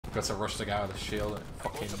Got to rush the guy with the shield. And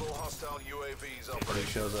fucking. Pretty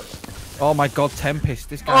shows it. Oh my god, Tempest.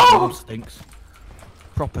 This guy stinks.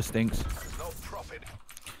 Proper stinks.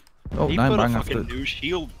 Oh, he 9 put bang a after. fucking new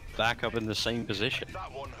shield back up in the same position.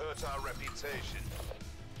 That one hurt our reputation.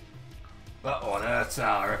 That one hurts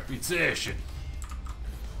our reputation.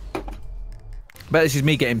 Bet this is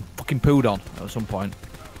me getting fucking pooed on at some point.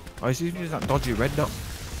 Oh, is he using that dodgy red dot?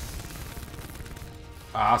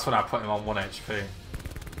 Ah, that's when I put him on 1 HP.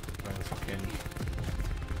 Fucking...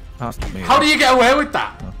 That's not me. How do you get away with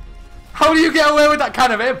that? No. How do you get away with that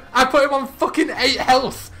kind of aim? I put him on fucking 8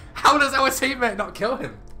 health. How does our teammate not kill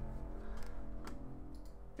him?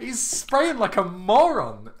 He's spraying like a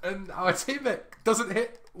moron, and our teammate doesn't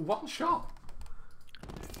hit 1 shot.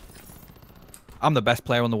 I'm the best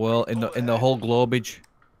player in the world in the whole Globage.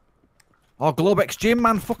 Oh, Globex Gym,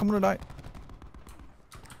 man! Fuck, I'm gonna die.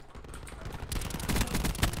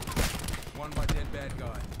 One by dead bad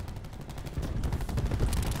guy.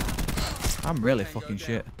 I'm really fucking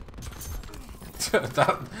shit.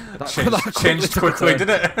 that that changed quickly,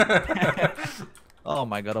 didn't it? Oh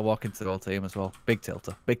my god, I walk into the whole team as well. Big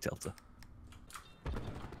tilter, big tilter.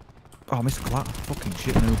 Oh, Mr. Clap, fucking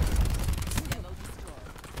shit noob.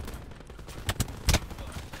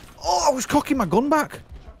 Oh, I was cocking my gun back.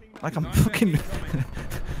 Like I'm fucking...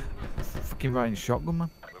 fucking riding shotgun, man.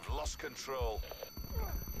 We've lost control.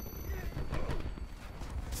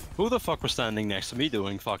 Who the fuck was standing next to me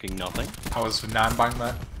doing fucking nothing? I was 9 bang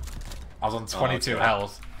there. I was on 22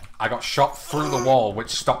 health. I got shot through the wall,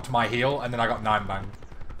 which stopped my heal, and then I got 9 bang.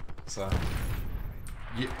 So...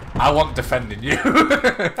 I wasn't defending you.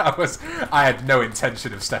 I had no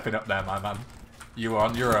intention of stepping up there, my man. You were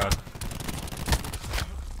on your own.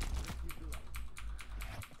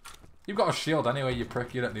 You've got a shield anyway, you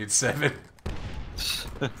prick. You don't need saving.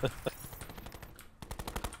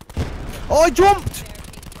 Oh, I jumped!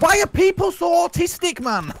 Why are people so autistic,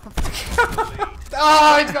 man?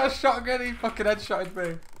 Oh, he's got a shotgun. He fucking headshotted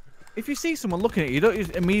me. If you see someone looking at you, you don't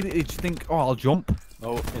just immediately just think, oh, I'll jump.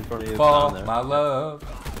 Oh, in front of you. For There. my love,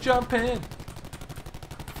 jump in.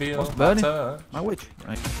 Feel What's my burning? touch. My witch.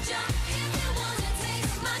 Right.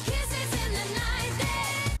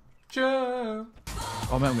 Jump.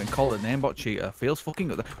 Oh man, I'm getting called a namebot cheater. Feels fucking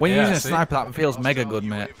good. When you're Yeah, using a see? sniper, that feels mega good,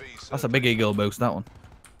 mate. That's a big ego boost, that one.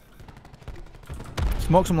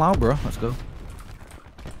 Smoke some loud, bro. Let's go.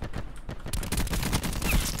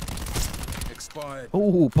 Expired.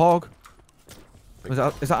 Ooh, Pog. Is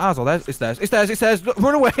that ours or theirs? It's theirs. It's theirs. It's theirs.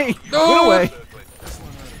 Run away. No! Run away.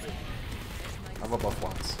 I love both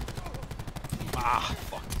ones. Ah,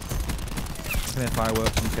 fuck. Come here,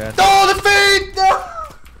 fireworks. I'm scared. No, the feed! No!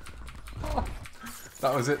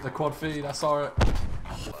 That was it, the quad feed. I saw it.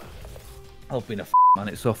 I love being a man.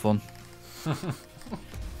 It's so fun. Oh,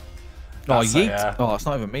 That's yeet. yeah. Oh, it's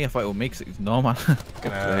not even me. I thought it was me because it's no, man.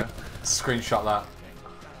 Gonna screenshot that.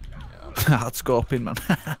 Hard scoping, man.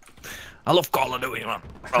 I love Call of Duty, man.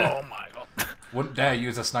 Oh my god. Wouldn't dare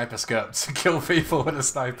use a sniper scope to kill people with a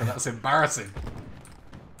sniper. That's embarrassing.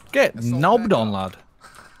 Get knobbed on, lad.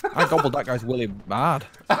 I gobbled that guy's willy hard.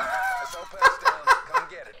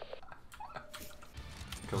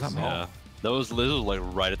 Yeah. This was like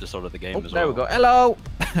right at the start of the game as well. There we go. Hello!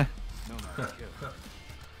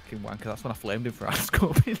 Fucking wanker, that's when I flamed him for hard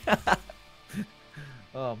scoping.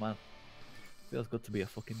 Oh man. Feels good to be a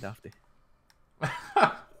fucking dafty.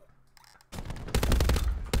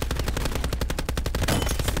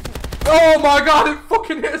 Oh my god, it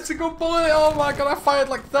fucking hit a single bullet. Oh my god, I fired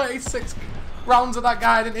like 36 rounds at that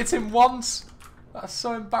guy. I didn't hit him once. That's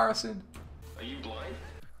so embarrassing. Are you blind?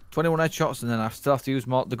 21 headshots and then I still have to use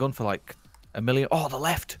the gun for like a million. Oh, the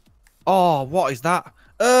left. Oh, what is that?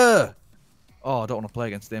 Oh, I don't want to play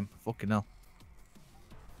against him. Fucking hell.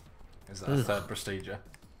 Is that a third prestige?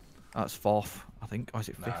 That's 4th, I think. Or is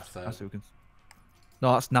it 5th? Nah, third. That's who can...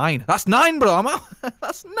 No, that's 9. That's 9, bro. I'm out.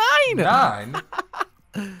 That's 9. 9?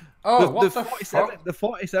 Oh, what the 47, fuck? the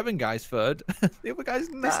 47 guy's 3rd. The other guy's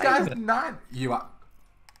 9. This guy's 9. You are...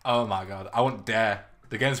 Oh my god, I wouldn't dare.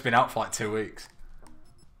 The game's been out for like 2 weeks.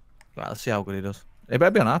 Right, let's see how good he does. He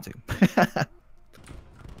better be on our team.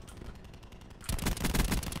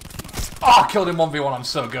 Oh, I killed him 1v1. I'm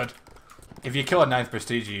so good. If you kill a 9th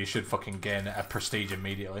prestige, you should fucking gain a prestige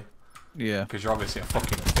immediately. Yeah. Because you're obviously a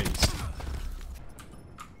fucking beast.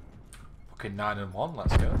 Fucking 9 and 1,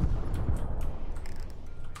 let's go.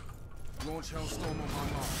 Launch Hellstorm on my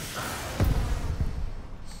mark.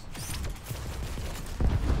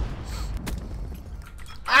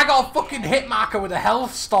 I got a fucking hit marker with a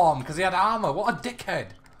health storm because he had armor. What a dickhead.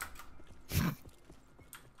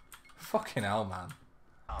 Fucking hell, man.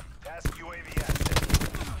 Task UAV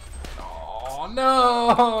active. Oh, Oh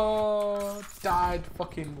no! Died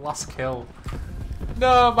fucking last kill.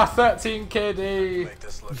 No, my 13 KD. Make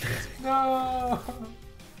this look easy. No.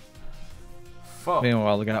 Fuck.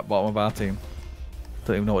 Meanwhile, the guy at the bottom of our team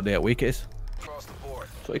don't even know what day of week it is. Across the board.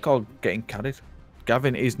 That's what you call getting carried.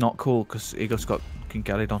 Gavin is not cool because he just got fucking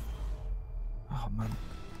carried on. Oh man.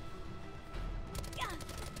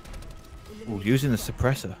 Ooh, using the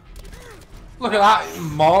suppressor. Look at that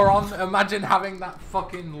moron. Imagine having that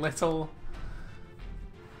fucking little.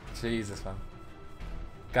 Jesus, man.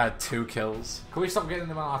 Guy had 2 kills. Can we stop getting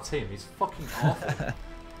him on our team? He's fucking awful.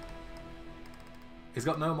 He's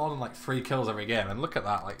got no more than like 3 kills every game, and look at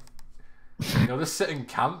that. Like, he'll just sit in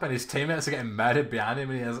camp, and his teammates are getting murdered behind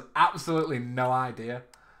him, and he has absolutely no idea.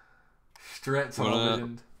 Straight to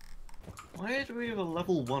legend. Why do we have a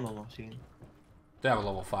level 1 on our team? They have a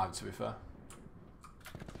level 5, to be fair.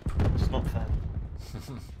 It's not fair.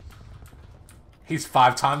 He's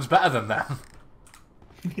 5 times better than them.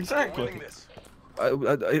 Exactly. Winning this.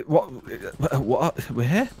 What? We're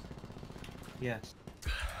here? Yes.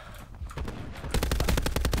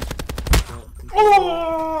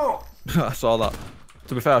 Oh! I saw that.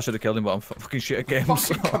 To be fair, I should have killed him, but I'm fucking shit at games.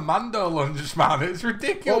 Fucking commando lunge, man. It's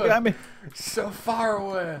ridiculous. Oh, behind me. So far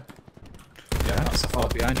away. Yeah, that's a Oh,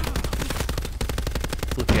 fault. behind.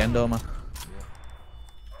 Flippy endo, man.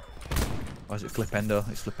 Or is it flip endo?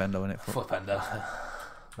 It's flip endo, isn't it? Flip ender.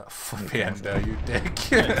 That flippy ender, you dick.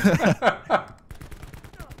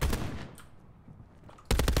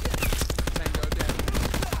 Tango down.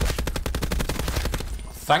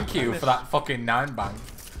 Thank you for that fucking 9 bang.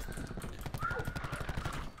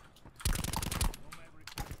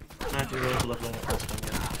 I do really love learning this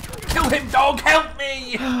one, Kill him, dog! Help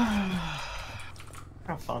me! yeah.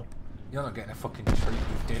 Have fun. You're not getting a fucking treat,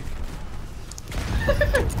 you dick.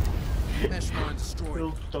 Mesh mine destroyed.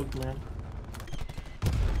 Real dog man.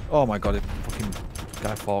 Oh my god, it fucking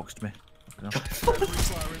guy forks me.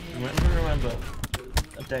 Remember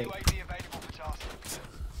a date.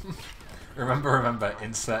 Remember,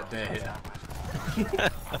 insert day here.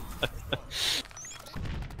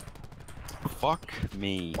 Fuck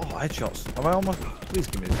me. Oh, headshots. Am I almost? Please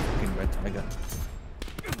give me the fucking red tiger.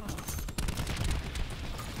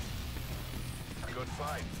 Good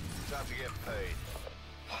fight. Time to get paid.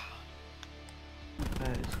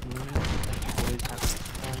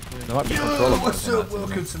 There might be control of What's something up? there,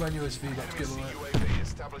 Welcome to my USV. Let's get away. UAV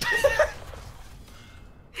established.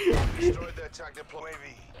 Destroyed their tag deploy.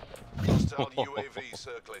 Hostile UAV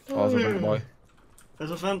circling. Oh, there's a big boy.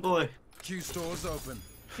 There's a vent boy. Q stores open.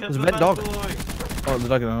 There's a vent dog. Oh, the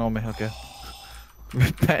dog is on me, okay.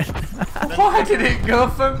 Pet. Why did it go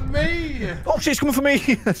for me? Oh shit, it's coming for me!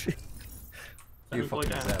 You Vent boy fucking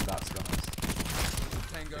down. deserve that, to be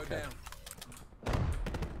honest. Tango down.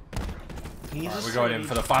 He's Right, a we're going in sage.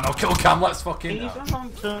 for the final kill cam. Let's fucking. He's a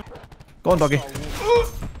hunter. Go on, doggy.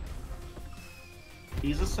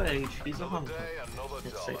 He's a sage. He's a Another hunter. day, another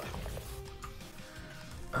It's dollar. safe.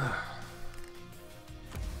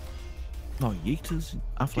 No, Yeeters.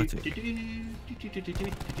 Athletic.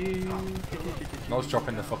 I was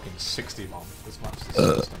dropping the fucking 60 bomb. This match is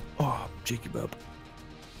disgusting. Oh, cheeky bub.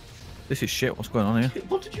 This is shit, what's going on here?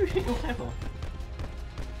 What did you hit your head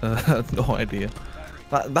on? No idea.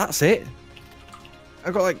 That's it? I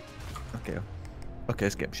got like... Okay. Okay,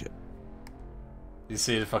 let's get shit. You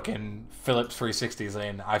see the fucking Philips 360s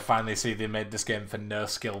in. I finally see they made this game for no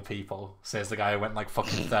skill people. Says the guy who went like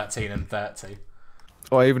fucking 13 and 30.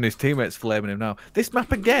 Oh, even his teammates flaming him now. This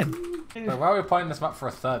map again? Wait, why are we playing this map for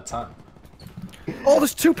a 3rd time? Oh,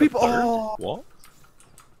 there's 2 people. Oh, What?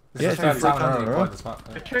 This Yeah, is the 3rd it's time been I've three only times in a played row. this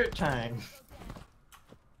map. A coat tang.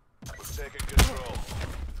 Taking control.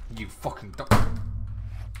 You fucking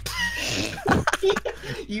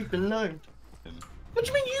You've been known. What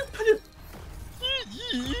do you mean you put it?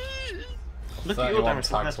 Look at your 31 damage tags,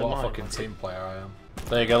 compared to what a mine. fucking team player I am.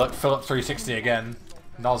 There you go, look, Philip 360 again.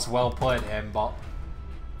 Noz, well played, aimbot.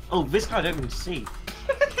 Oh, this guy I don't even see.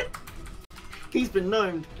 He's been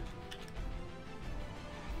known.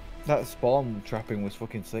 that spawn trapping was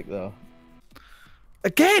fucking sick though.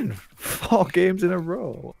 Again! 4 games in a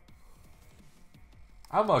row.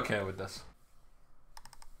 I'm okay with this.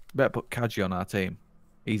 Better put Kaji on our team.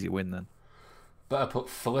 Easy win then. Better put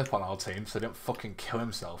Philip on our team so he don't fucking kill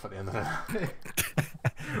himself at the end of the night.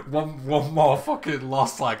 one more fucking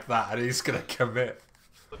loss like that and he's gonna commit.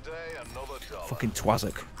 Another day, another dollar. Fucking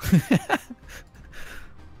Twazak.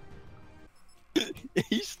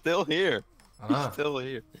 He's still here. Ah. He's still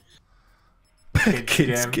here.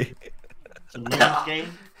 Kids game. game. It's a nice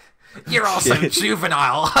game. You're also Shit.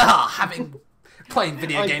 juvenile, playing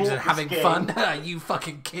video I games bought and having this fun, you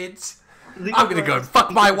fucking kids. I'm gonna go and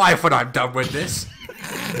fuck my wife when I'm done with this.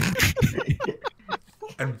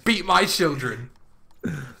 And beat my children.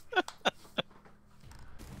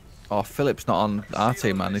 Oh, Philip's not on our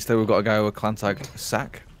team, man. Instead, we've got a guy with clan tag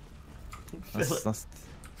Sack. That's...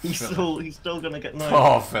 He's still gonna get no.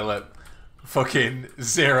 Oh, Philip. Fucking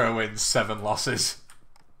 0 wins, 7 losses.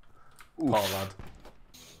 Poor lad.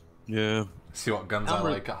 Yeah. See what guns I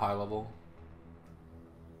like at high level.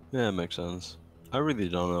 Yeah, it makes sense. I really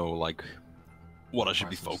don't know, like, what I should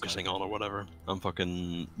be focusing on or whatever. I'm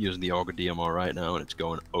fucking using the Auger DMR right now and it's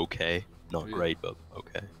going okay. Not great, but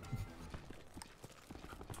okay.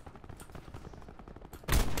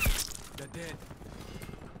 They're dead.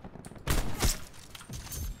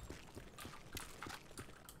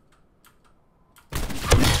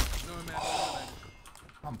 No man.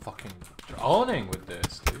 I'm fucking droning with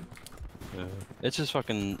this, dude. Yeah. It's just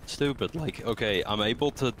fucking stupid. Like, okay, I'm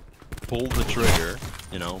able to pull the trigger,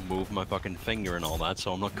 you know, move my fucking finger and all that,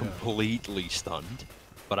 so I'm not completely stunned,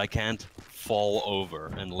 but I can't fall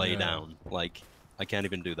over and lay down. Like, I can't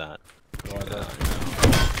even do that.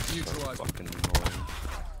 Neutralized. Fucking annoying.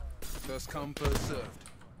 First come, first served.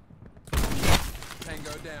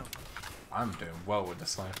 Tango down. I'm doing well with the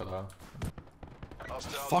sniper though.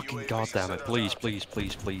 Fucking goddamn it! Please, please,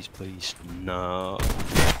 please, please, please, no.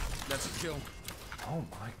 That's a kill. Oh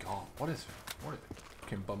my god, what is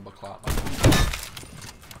fucking bumper clap, man.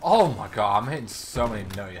 Oh my god, I'm hitting so many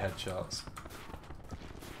nutty headshots.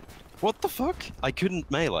 What the fuck? I couldn't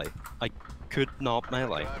melee. I could not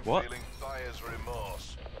melee. What?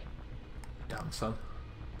 Damn, son.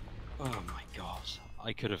 Oh my gosh.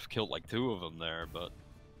 I could have killed like 2 of them there, but